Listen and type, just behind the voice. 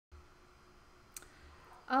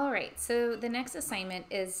All right, so the next assignment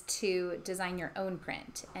is to design your own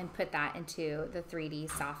print and put that into the 3D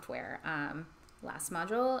software. Last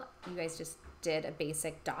module, you guys just did a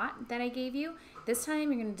basic dot that I gave you. This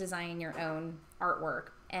time you're going to design your own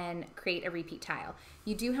artwork and create a repeat tile.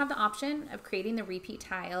 You do have the option of creating the repeat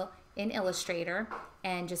tile in Illustrator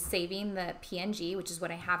and just saving the PNG, which is what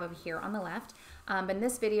I have over here on the left. But in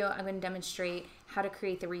this video, I'm going to demonstrate how to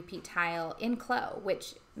create the repeat tile in CLO,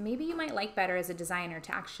 which maybe you might like better as a designer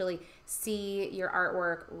to actually see your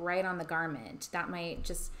artwork right on the garment. That might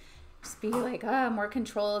just be like, oh, more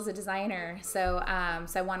control as a designer. So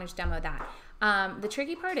I wanted to demo that. The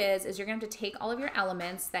tricky part is you're going to have to take all of your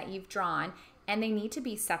elements that you've drawn, and they need to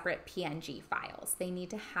be separate PNG files. They need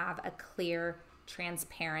to have a clear,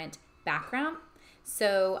 transparent background.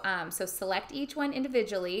 So select each one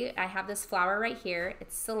individually. I have this flower right here.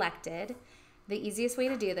 It's selected. The easiest way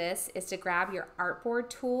to do this is to grab your artboard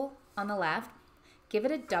tool on the left, give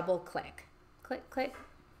it a double click. Click, click.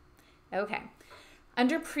 Okay.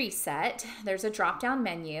 Under preset, there's a drop-down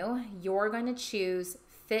menu. You're going to choose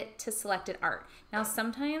fit to selected art. Now,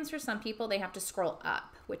 sometimes for some people, they have to scroll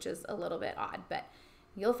up, which is a little bit odd, but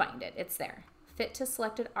you'll find it. It's there. Fit to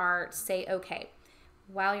selected art, say okay.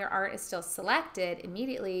 While your art is still selected,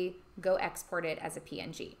 immediately go export it as a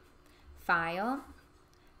PNG. File,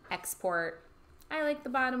 export. I like the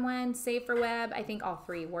bottom one, save for web. I think all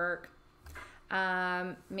three work.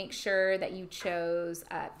 Make sure that you chose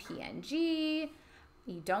a PNG.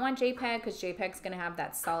 You don't want JPEG because JPEG is going to have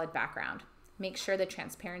that solid background. Make sure the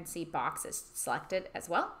transparency box is selected as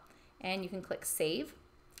well. And you can click save.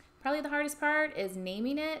 Probably the hardest part is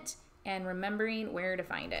naming it and remembering where to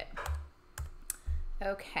find it.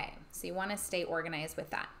 Okay, so you want to stay organized with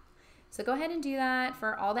that. So go ahead and do that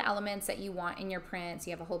for all the elements that you want in your prints.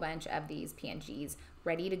 You have a whole bunch of these PNGs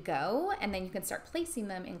ready to go, and then you can start placing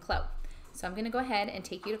them in CLO. So I'm going to go ahead and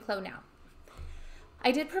take you to CLO now.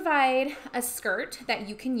 I did provide a skirt that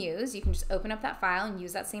you can use. You can just open up that file and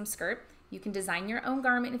use that same skirt. You can design your own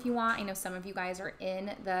garment if you want. I know some of you guys are in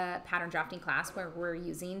the pattern drafting class where we're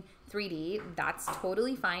using 3D. That's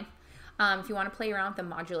totally fine. If you want to play around with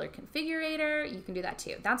the modular configurator, you can do that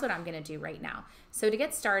too. That's what I'm going to do right now. So to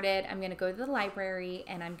get started, I'm going to go to the library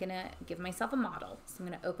and I'm going to give myself a model. So I'm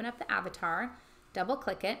going to open up the avatar, double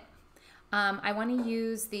click it. I want to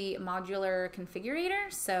use the modular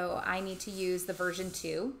configurator, so I need to use the version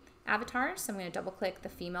 2 avatar. So I'm going to double click the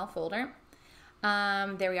female folder.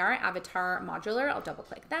 There we are, avatar modular. I'll double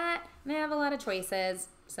click that, and I have a lot of choices.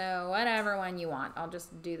 So whatever one you want, I'll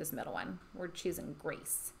just do this middle one. We're choosing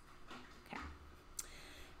Grace.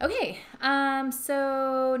 Okay,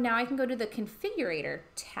 so now I can go to the configurator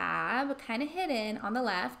tab, kind of hidden on the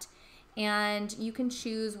left, and you can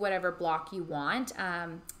choose whatever block you want. I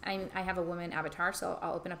have a woman avatar, so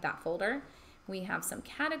I'll open up that folder. We have some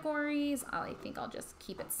categories. I think I'll just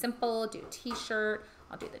keep it simple, do a t-shirt.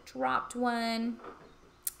 I'll do the dropped one,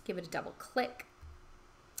 give it a double click,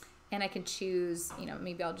 and I can choose, you know,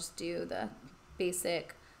 maybe I'll just do the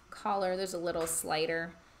basic collar. There's a little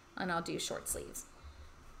slider, and I'll do short sleeves.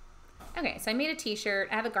 Okay, so I made a t-shirt.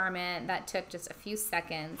 I have a garment that took just a few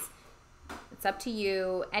seconds. It's up to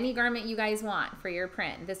you. Any garment you guys want for your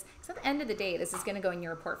print. This, so at the end of the day, this is going to go in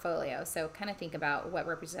your portfolio. So kind of think about what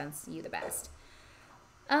represents you the best.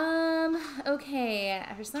 Okay,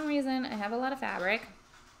 for some reason, I have a lot of fabric.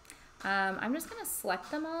 I'm just going to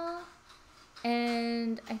select them all.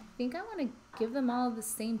 And I think I want to give them all the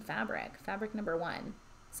same fabric, fabric number 1.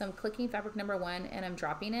 So I'm clicking fabric number 1 and I'm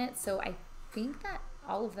dropping it. So I think that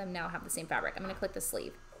all of them now have the same fabric. I'm going to click the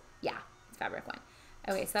sleeve. Yeah, it's fabric 1.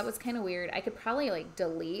 Okay, so that was kind of weird. I could probably like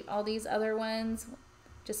delete all these other ones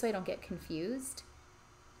just so I don't get confused.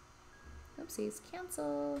 Oopsies,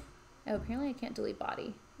 cancel. Oh, apparently I can't delete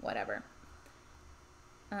body. Whatever.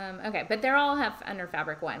 Okay, but they're all have under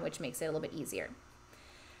fabric 1, which makes it a little bit easier.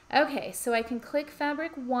 Okay, so I can click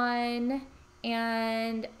fabric 1,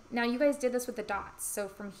 and now you guys did this with the dots. So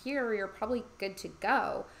from here, you're probably good to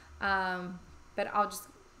go. But I'll just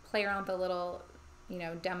play around with the little, you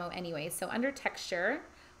know, demo anyway. So under texture,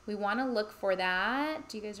 we want to look for that.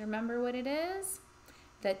 Do you guys remember what it is?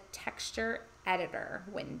 The texture editor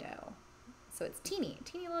window. So it's teeny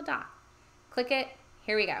little dot. Click it.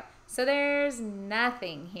 Here we go. So there's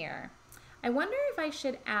nothing here. I wonder if I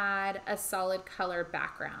should add a solid color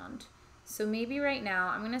background. So maybe right now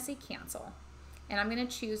I'm going to say cancel, and I'm going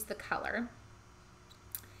to choose the color.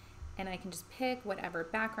 And I can just pick whatever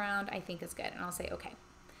background I think is good, and I'll say okay.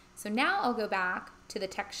 So now I'll go back to the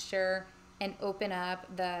texture and open up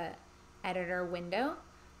the editor window.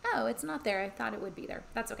 Oh, it's not there. I thought it would be there.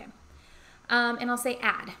 That's okay. And I'll say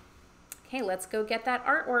add. Okay, let's go get that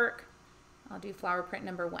artwork. I'll do flower print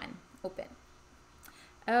number 1, open.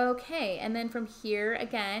 Okay, and then from here,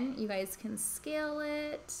 again, you guys can scale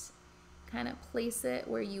it, kind of place it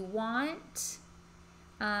where you want.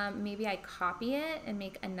 Maybe I copy it and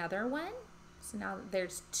make another one. So now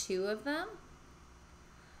there's 2 of them.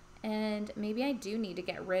 And maybe I do need to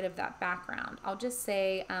get rid of that background. I'll just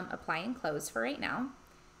say apply and close for right now.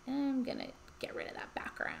 And I'm gonna get rid of that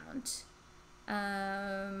background.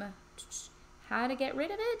 How to get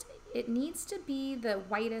rid of it? It needs to be the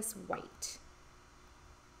whitest white.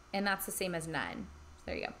 And that's the same as none. So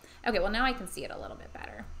there you go. Okay, well now I can see it a little bit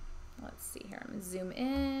better. Let's see here, I'm gonna zoom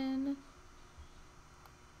in.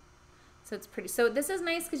 So it's pretty, so this is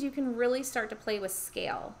nice because you can really start to play with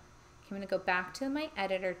scale. Okay, I'm gonna go back to my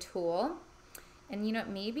editor tool. And you know,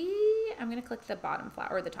 maybe I'm gonna click the bottom flower,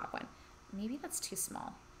 or the top one. Maybe that's too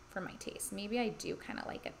small for my taste. Maybe I do kind of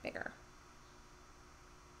like it bigger,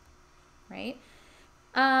 right?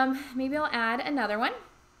 Maybe I'll add another one.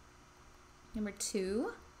 Number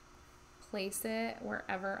 2, place it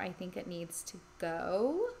wherever I think it needs to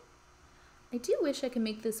go. I do wish I could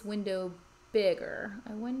make this window bigger.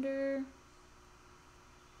 I wonder,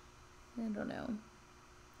 I don't know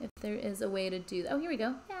if there is a way to do that. Oh, here we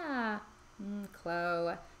go. Yeah,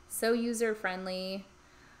 Chloe, so user-friendly.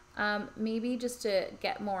 Maybe just to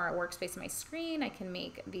get more workspace on my screen, I can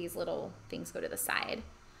make these little things go to the side.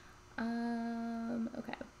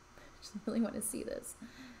 Okay, I just really want to see this.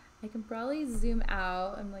 I can probably zoom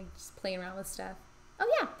out. I'm like just playing around with stuff. Oh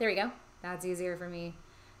yeah, there we go. That's easier for me.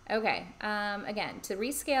 Okay, again, to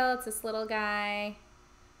rescale, it's this little guy.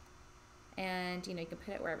 And you know, you can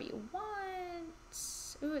put it wherever you want.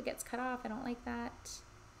 Ooh, it gets cut off. I don't like that.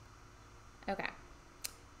 Okay,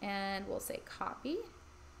 and we'll say copy.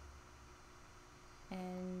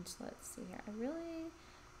 And let's see here. I really,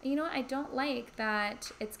 you know what? I don't like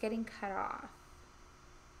that it's getting cut off.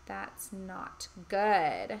 That's not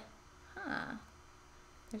good. Huh.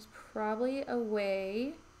 There's probably a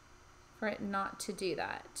way for it not to do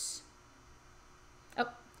that. Oh,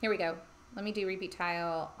 here we go. Let me do repeat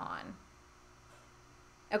tile on.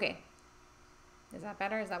 Okay. Is that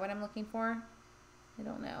better? Is that what I'm looking for? I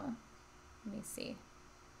don't know. Let me see.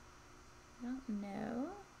 I don't know.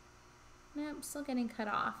 Nope, still getting cut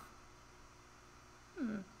off.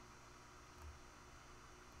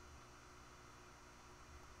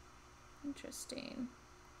 Interesting.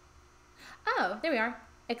 Oh, there we are.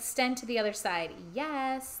 Extend to the other side.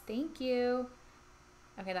 Yes, thank you.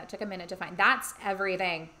 Okay, that took a minute to find. That's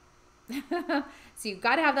everything. So you've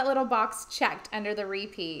got to have that little box checked under the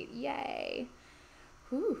repeat. Yay.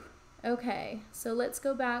 Whew. Okay, so let's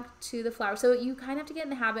go back to the flower. So you kind of have to get in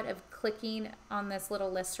the habit of clicking on this little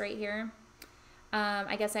list right here.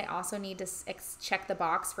 I guess I also need to check the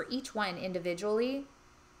box for each one individually.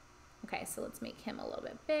 Okay, so let's make him a little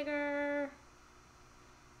bit bigger.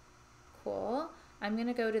 Cool. I'm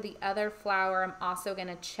gonna go to the other flower. I'm also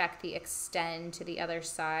gonna check the extend to the other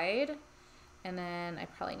side. And then I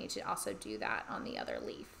probably need to also do that on the other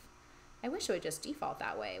leaf. I wish it would just default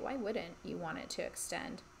that way. Why wouldn't you want it to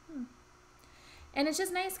extend? And it's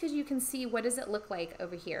just nice because you can see what does it look like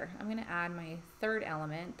over here. I'm gonna add my 3rd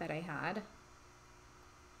element that I had.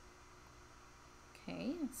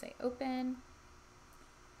 Okay, let's say open.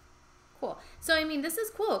 Cool. So, I mean, this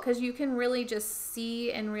is cool because you can really just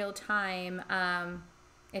see in real time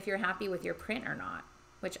if you're happy with your print or not,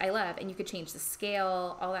 which I love. And you could change the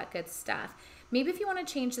scale, all that good stuff. Maybe if you want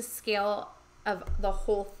to change the scale of the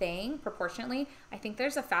whole thing proportionately, I think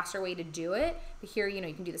there's a faster way to do it. But here, you know,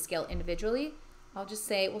 you can do the scale individually. I'll just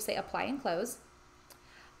say, we'll say apply and close.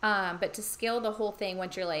 But to scale the whole thing,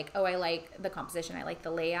 once you're like, oh, I like the composition, I like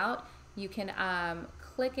the layout, you can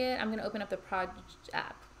click it. I'm going to open up the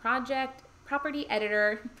project property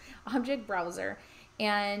editor object browser,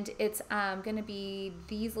 and it's going to be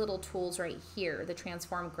these little tools right here, the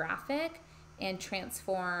transform graphic and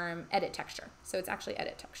transform edit texture. So it's actually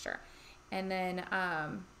edit texture. And then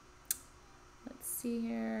let's see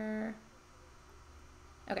here.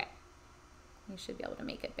 Okay, you should be able to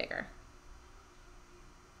make it bigger.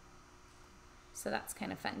 So that's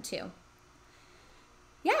kind of fun too.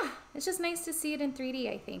 Yeah, it's just nice to see it in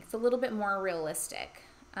 3D, I think. It's a little bit more realistic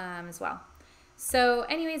as well. So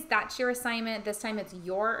anyways, that's your assignment. This time it's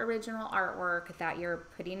your original artwork that you're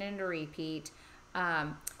putting into repeat.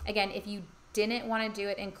 Again, if you didn't want to do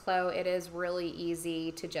it in CLO, it is really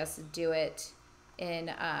easy to just do it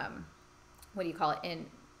in, what do you call it?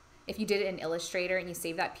 If you did it in Illustrator and you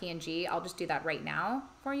save that PNG, I'll just do that right now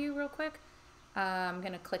for you real quick. I'm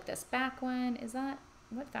going to click this back one. Is that,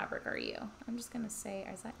 what fabric are you? I'm just going to say,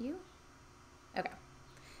 is that you? Okay.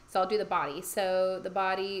 So I'll do the body. So the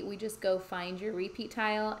body, we just go find your repeat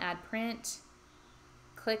tile, add print,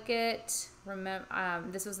 click it. Remember,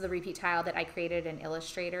 this was the repeat tile that I created in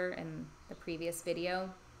Illustrator in the previous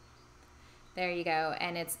video. There you go,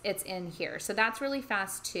 and it's in here. So that's really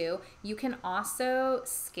fast too. You can also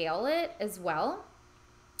scale it as well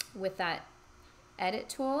with that edit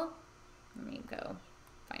tool. Let me go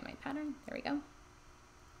find my pattern. There we go.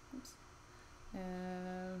 Oops.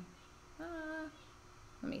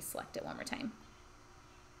 Let me select it one more time.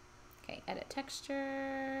 Okay, edit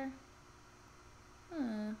texture.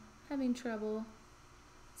 Having trouble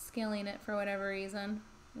scaling it for whatever reason.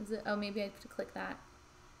 Is it? Oh, maybe I have to click that.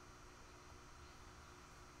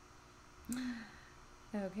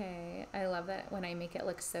 Okay, I love that when I make it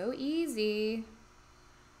look so easy.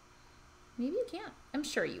 Maybe you can't. I'm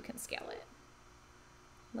sure you can scale it.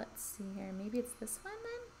 Let's see here. Maybe it's this one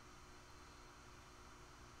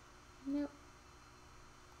then? Nope.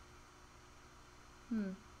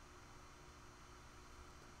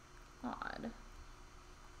 Odd.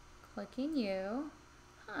 Clicking you.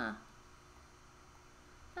 Huh.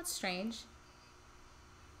 That's strange.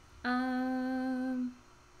 I'm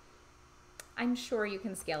sure you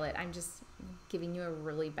can scale it. I'm just giving you a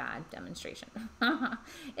really bad demonstration.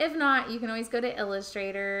 If not, you can always go to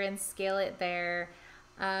Illustrator and scale it there.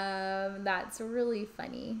 That's really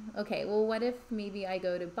funny. Okay, well, what if maybe I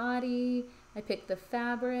go to body, I pick the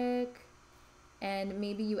fabric, and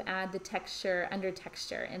maybe you add the texture under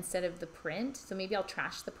texture instead of the print. So maybe I'll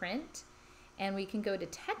trash the print, and we can go to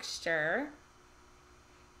texture,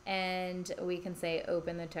 and we can say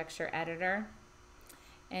open the texture editor,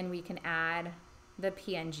 and we can add the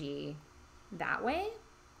PNG that way.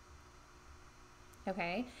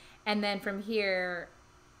 Okay, and then from here,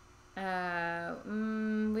 we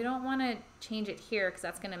don't want to change it here because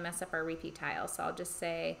that's going to mess up our repeat tile. So I'll just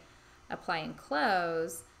say apply and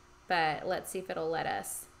close, but let's see if it'll let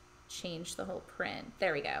us change the whole print.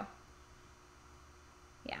 There we go.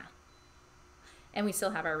 Yeah. And we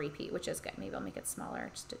still have our repeat, which is good. Maybe I'll make it smaller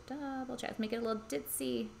just to double check. Make it a little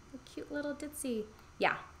ditzy, a cute little ditzy.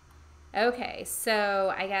 Yeah. Okay,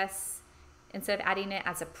 so I guess instead of adding it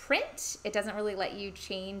as a print, it doesn't really let you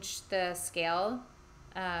change the scale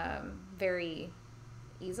very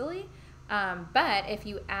easily. But if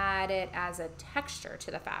you add it as a texture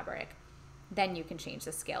to the fabric, then you can change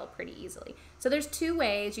the scale pretty easily. So there's two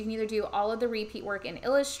ways. You can either do all of the repeat work in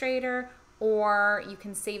Illustrator, or you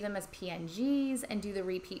can save them as PNGs and do the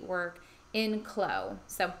repeat work in CLO.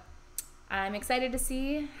 So I'm excited to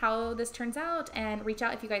see how this turns out, and reach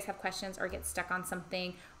out if you guys have questions or get stuck on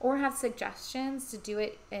something or have suggestions to do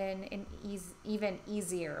it in an even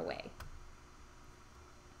easier way.